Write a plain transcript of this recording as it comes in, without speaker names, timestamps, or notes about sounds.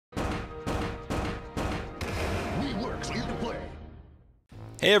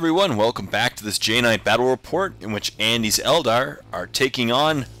Hey everyone, welcome back to this J-Knight Battle Report in which Andy's Eldar are taking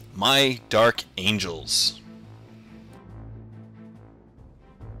on my Dark Angels.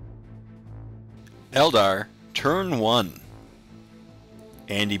 Eldar, turn 1.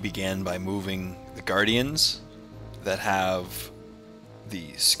 Andy began by moving the Guardians that have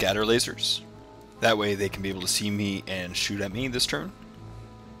the scatter lasers. That way they can be able to see me and shoot at me this turn.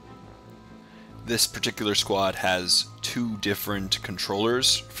 This particular squad has 2 different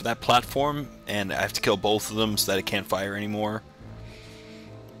controllers for that platform, and I have to kill both of them so that it can't fire anymore,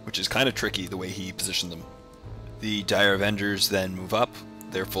 which is kind of tricky the way he positioned them. The Dire Avengers then move up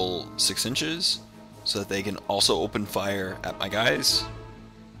their full 6 inches so that they can also open fire at my guys.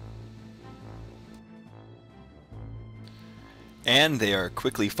 And they are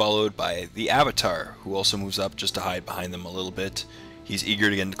quickly followed by the Avatar, who also moves up just to hide behind them a little bit. He's eager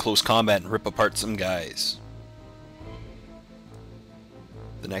to get into close combat and rip apart some guys.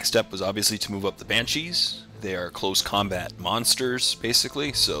 The next step was obviously to move up the Banshees. They are close combat monsters,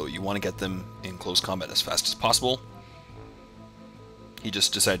 basically, so you want to get them in close combat as fast as possible. He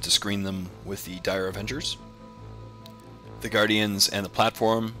just decided to screen them with the Dire Avengers. The Guardians and the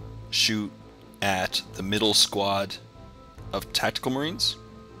platform shoot at the middle squad of Tactical Marines.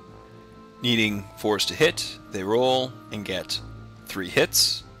 Needing 4s to hit, they roll and get 3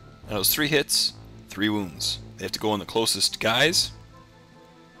 hits, and those 3 hits, 3 wounds. They have to go on the closest guys.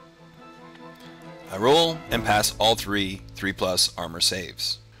 I roll and pass all 3 3+ armor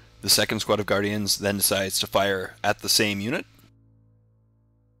saves. The second squad of Guardians then decides to fire at the same unit.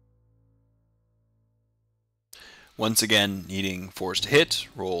 Once again, needing 4s to hit,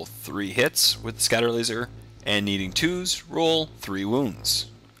 roll 3 hits with the scatter laser, and needing 2s, roll 3 wounds.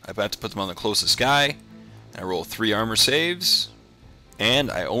 I've got to put them on the closest guy. I roll 3 armor saves,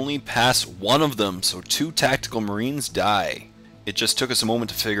 and I only pass 1 of them, so 2 Tactical Marines die. It just took us a moment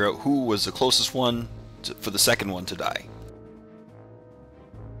to figure out who was the closest one for the second one to die.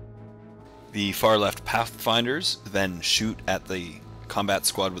 The far left Pathfinders then shoot at the combat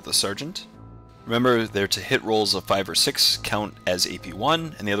squad with the Sergeant. Remember, they're to hit rolls of 5 or 6 count as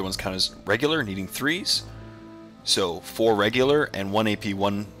AP1, and the other ones count as regular, needing 3s. So 4 regular and 1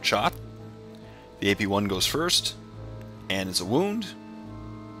 AP1 shot. The AP1 goes first, and it's a wound.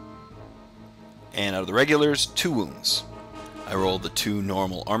 And out of the regulars, 2 wounds. I roll the 2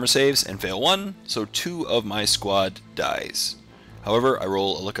 normal armor saves and fail 1, so 2 of my squad dies. However, I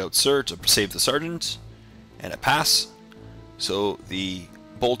roll a Lookout Sir to save the Sergeant, and I pass, so the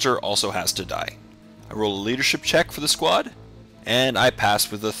Bolter also has to die. I roll a leadership check for the squad, and I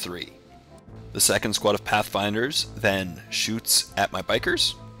pass with a 3. The second squad of Pathfinders then shoots at my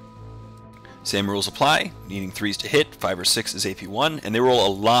Bikers. Same rules apply, needing 3s to hit, 5 or 6 is AP1, and they roll a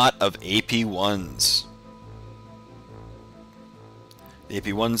lot of AP1s. The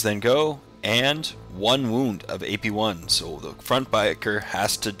AP1s then go, and 1 wound of AP1, so the front biker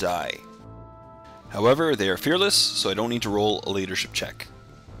has to die. However, they are fearless, so I don't need to roll a leadership check.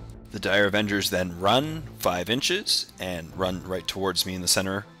 The Dire Avengers then run 5 inches, and run right towards me in the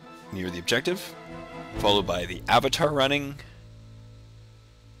center near the objective, followed by the Avatar running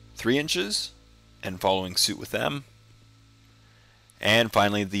 3 inches, and following suit with them. And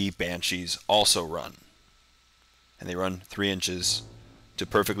finally the Banshees also run. And they run 3 inches to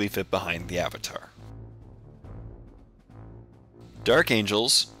perfectly fit behind the Avatar. Dark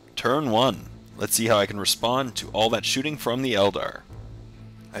Angels, turn 1. Let's see how I can respond to all that shooting from the Eldar.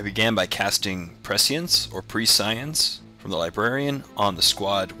 I began by casting Prescience or Prescience from the Librarian on the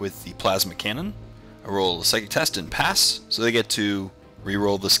squad with the Plasma Cannon. I roll a Psychic Test and pass, so they get to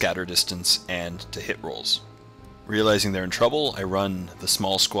reroll the scatter distance and to hit rolls. Realizing they're in trouble, I run the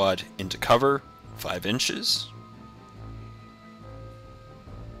small squad into cover 5 inches.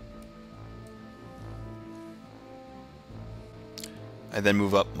 I then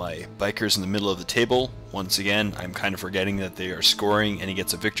move up my Bikers in the middle of the table. Once again, I'm kind of forgetting that they are scoring and he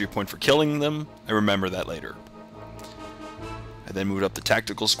gets a victory point for killing them. I remember that later. I then moved up the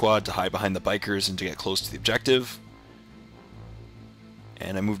Tactical squad to hide behind the Bikers and to get close to the objective.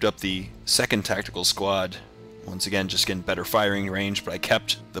 And I moved up the second Tactical squad, once again just getting better firing range, but I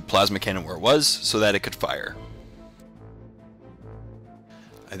kept the Plasma Cannon where it was so that it could fire.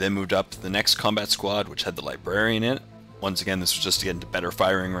 I then moved up the next combat squad, which had the Librarian in it. Once again, this was just to get into better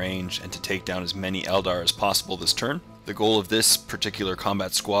firing range and to take down as many Eldar as possible this turn. The goal of this particular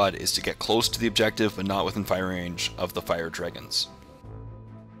combat squad is to get close to the objective, but not within firing range of the Fire Dragons.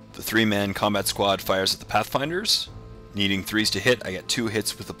 The 3-man combat squad fires at the Pathfinders. Needing 3s to hit, I get 2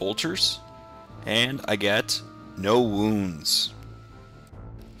 hits with the Bolters, and I get no wounds.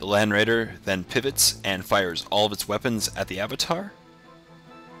 The Land Raider then pivots and fires all of its weapons at the Avatar.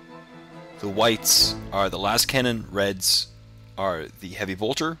 The whites are the last cannon, reds are the heavy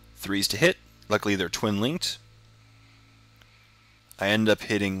bolter, 3s to hit. Luckily they're twin linked. I end up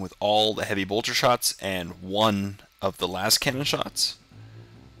hitting with all the heavy bolter shots and one of the last cannon shots.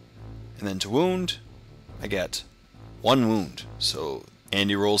 And then to wound, I get 1 wound. So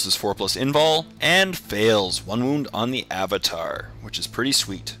Andy rolls his 4+ invul and fails 1 wound on the Avatar, which is pretty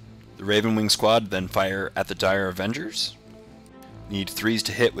sweet. The Ravenwing squad then fire at the Dire Avengers. Need 3s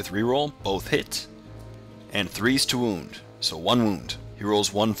to hit with reroll, both hit, and 3s to wound, so 1 wound. He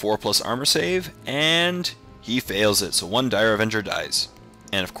rolls 1 4+ armor save, and he fails it, so 1 Dire Avenger dies.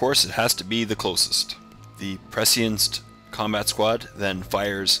 And of course it has to be the closest. The Prescienced combat squad then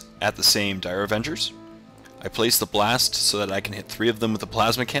fires at the same Dire Avengers. I place the blast so that I can hit 3 of them with a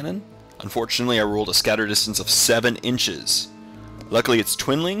plasma cannon. Unfortunately I rolled a scatter distance of 7 inches. Luckily it's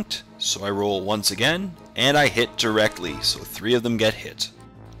twin linked, so I roll once again, and I hit directly, so 3 of them get hit.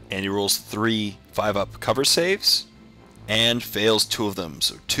 And he rolls 3 5-up cover saves, and fails 2 of them,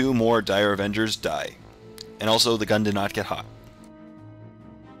 so 2 more Dire Avengers die. And also the gun did not get hot.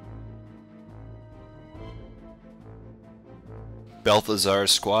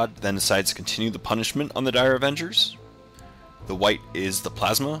 Balthazar's squad then decides to continue the punishment on the Dire Avengers. The white is the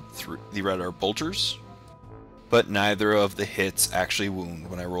plasma, the red are bolters. But neither of the hits actually wound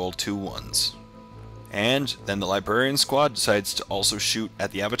when I roll 2 1s. And then the Librarian squad decides to also shoot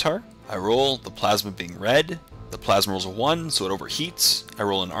at the Avatar. I roll, the plasma being red, the plasma rolls a 1, so it overheats. I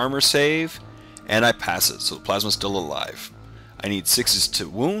roll an armor save, and I pass it, so the plasma's still alive. I need 6s to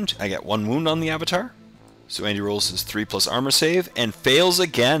wound, I get 1 wound on the Avatar. So Andy rolls his 3+ armor save, and fails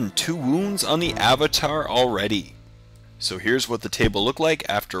again, 2 wounds on the Avatar already. So here's what the table looked like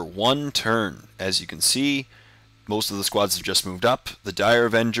after 1 turn. As you can see, most of the squads have just moved up, the Dire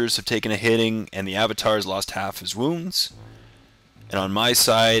Avengers have taken a hitting, and the Avatar's lost half his wounds. And on my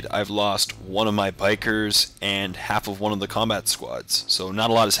side, I've lost 1 of my bikers and half of 1 of the combat squads. So not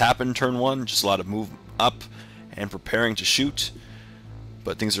a lot has happened turn 1, just a lot of move up and preparing to shoot,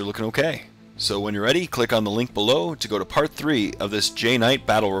 but things are looking okay. So when you're ready, click on the link below to go to part 3 of this J-Knight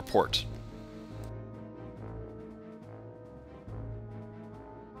battle report.